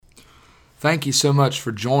Thank you so much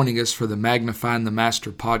for joining us for the Magnifying the Master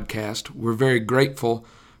podcast. We're very grateful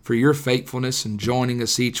for your faithfulness and joining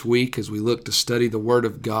us each week as we look to study the Word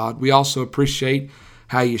of God. We also appreciate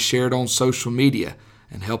how you share it on social media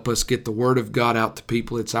and help us get the Word of God out to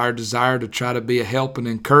people. It's our desire to try to be a help and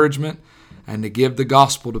encouragement and to give the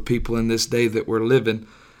gospel to people in this day that we're living.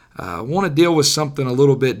 I want to deal with something a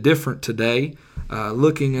little bit different today,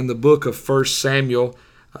 looking in the book of 1 Samuel,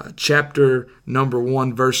 chapter number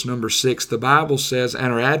 1, verse number 6. The Bible says,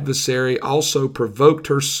 "And her adversary also provoked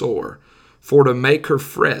her sore, for to make her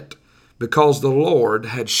fret, because the Lord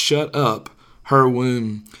had shut up her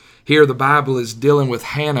womb." Here the Bible is dealing with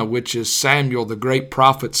Hannah, which is Samuel, the great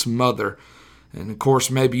prophet's mother. And of course,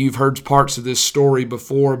 maybe you've heard parts of this story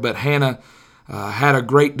before, but Hannah had a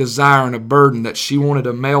great desire and a burden that she wanted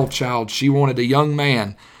a male child. She wanted a young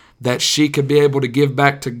man that she could be able to give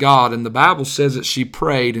back to God. And the Bible says that she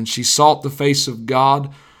prayed and she sought the face of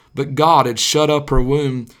God, but God had shut up her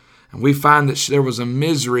womb. And we find that there was a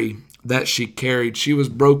misery that she carried. She was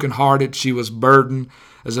brokenhearted. She was burdened.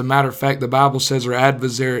 As a matter of fact, the Bible says her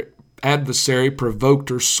adversary provoked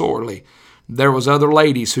her sorely. There was other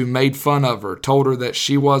ladies who made fun of her, told her that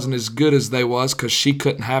she wasn't as good as they was because she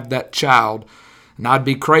couldn't have that child. And I'd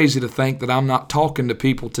be crazy to think that I'm not talking to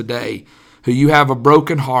people today who you have a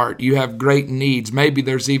broken heart, you have great needs. Maybe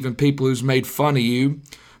there's even people who's made fun of you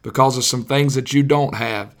because of some things that you don't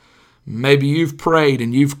have. Maybe you've prayed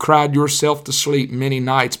and you've cried yourself to sleep many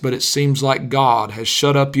nights, but it seems like God has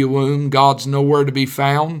shut up your womb. God's nowhere to be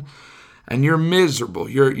found, and you're miserable.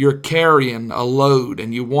 You're carrying a load,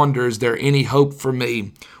 and you wonder, is there any hope for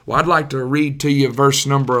me? Well, I'd like to read to you verse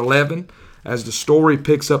number 11. As the story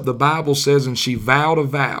picks up, the Bible says, "And she vowed a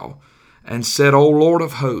vow, and said, O Lord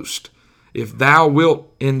of hosts, if thou wilt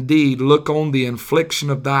indeed look on the affliction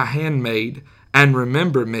of thy handmaid, and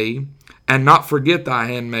remember me, and not forget thy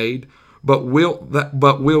handmaid, but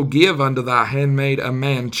will give unto thy handmaid a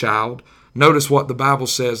man-child." Notice what the Bible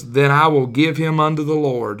says, "Then I will give him unto the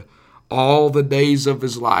Lord all the days of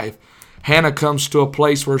his life." Hannah comes to a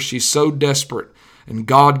place where she's so desperate, and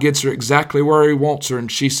God gets her exactly where he wants her, and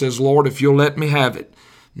she says, "Lord, if you'll let me have it,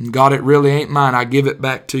 and God, it really ain't mine, I give it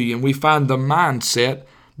back to you." And we find the mindset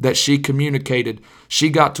that she communicated. She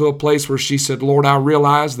got to a place where she said, "Lord, I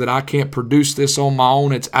realize that I can't produce this on my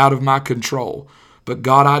own. It's out of my control. But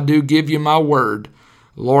God, I do give you my word.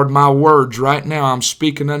 Lord, my words right now I'm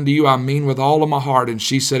speaking unto you, I mean with all of my heart." And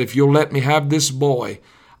she said, "If you'll let me have this boy,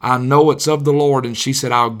 I know it's of the Lord." And she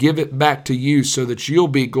said, "I'll give it back to you so that you'll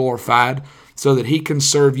be glorified, so that he can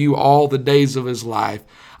serve you all the days of his life."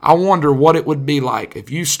 I wonder what it would be like if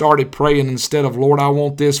you started praying instead of, "Lord, I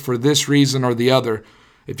want this for this reason or the other."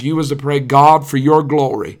 If you was to pray, "God, for your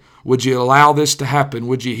glory, would you allow this to happen?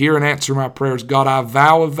 Would you hear and answer my prayers? God, I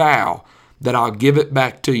vow a vow that I'll give it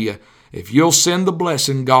back to you. If you'll send the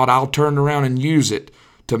blessing, God, I'll turn around and use it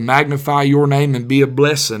to magnify your name and be a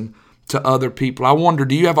blessing to other people." I wonder,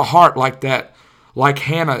 do you have a heart like that, like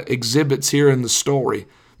Hannah exhibits here in the story?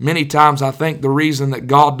 Many times I think the reason that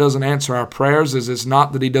God doesn't answer our prayers is it's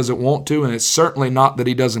not that he doesn't want to, and it's certainly not that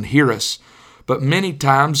he doesn't hear us. But many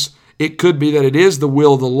times it could be that it is the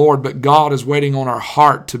will of the Lord, but God is waiting on our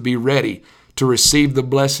heart to be ready to receive the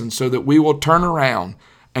blessing so that we will turn around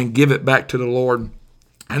and give it back to the Lord.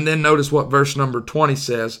 And then notice what verse number 20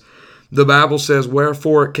 says. The Bible says,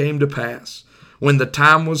 "Wherefore it came to pass, when the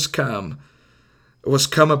time was come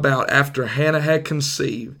about after Hannah had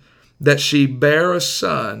conceived, that she bare a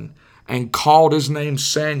son and called his name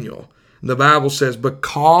Samuel." The Bible says,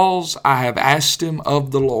 "Because I have asked him of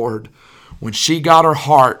the Lord." When she got her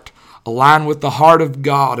heart aligned with the heart of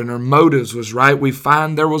God and her motives was right, we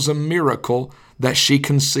find there was a miracle that she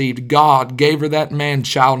conceived. God gave her that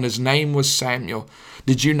man-child, and his name was Samuel.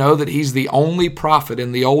 Did you know that he's the only prophet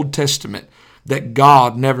in the Old Testament that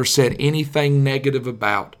God never said anything negative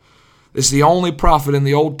about? It's the only prophet in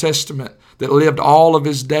the Old Testament that lived all of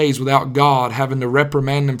his days without God having to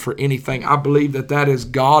reprimand him for anything. I believe that that is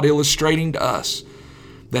God illustrating to us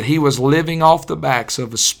that he was living off the backs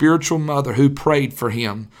of a spiritual mother who prayed for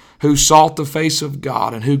him, who sought the face of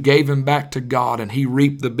God, and who gave him back to God, and he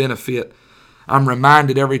reaped the benefit. I'm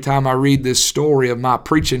reminded every time I read this story of my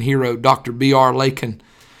preaching hero, Dr. B.R. Lakin,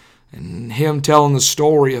 and him telling the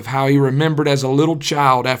story of how he remembered as a little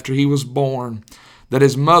child after he was born that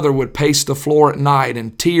his mother would pace the floor at night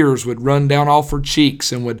and tears would run down off her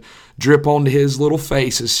cheeks and would drip onto his little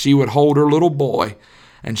face as she would hold her little boy.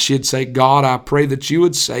 And she'd say, "God, I pray that you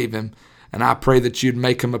would save him, and I pray that you'd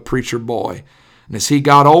make him a preacher boy." And as he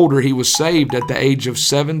got older, he was saved at the age of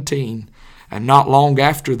 17. And not long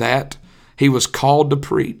after that, he was called to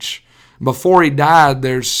preach. Before he died,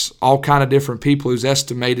 there's all kind of different people who's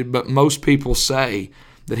estimated, but most people say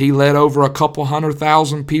that he led over a couple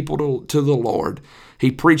 100,000 people to the Lord.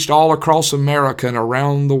 He preached all across America and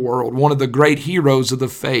around the world. One of the great heroes of the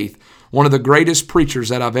faith. One of the greatest preachers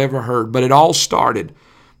that I've ever heard. But it all started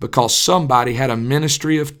because somebody had a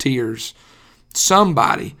ministry of tears.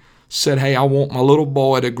 Somebody said, hey, I want my little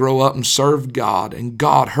boy to grow up and serve God. And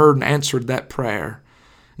God heard and answered that prayer.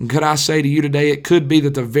 And could I say to you today, it could be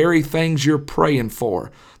that the very things you're praying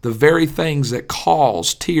for, the very things that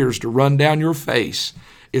cause tears to run down your face,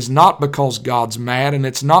 is not because God's mad, and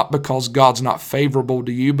it's not because God's not favorable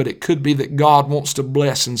to you, but it could be that God wants to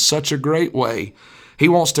bless in such a great way. He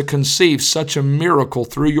wants to conceive such a miracle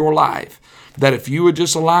through your life that if you would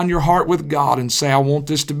just align your heart with God and say, I want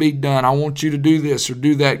this to be done, I want you to do this or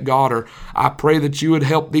do that, God, or I pray that you would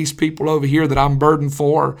help these people over here that I'm burdened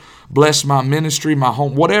for, bless my ministry, my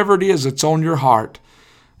home, whatever it is that's on your heart,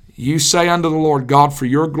 you say unto the Lord, God, for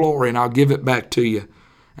your glory, and I'll give it back to you.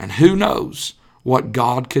 And who knows what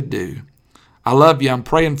God could do. I love you. I'm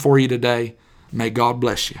praying for you today. May God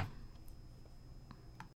bless you.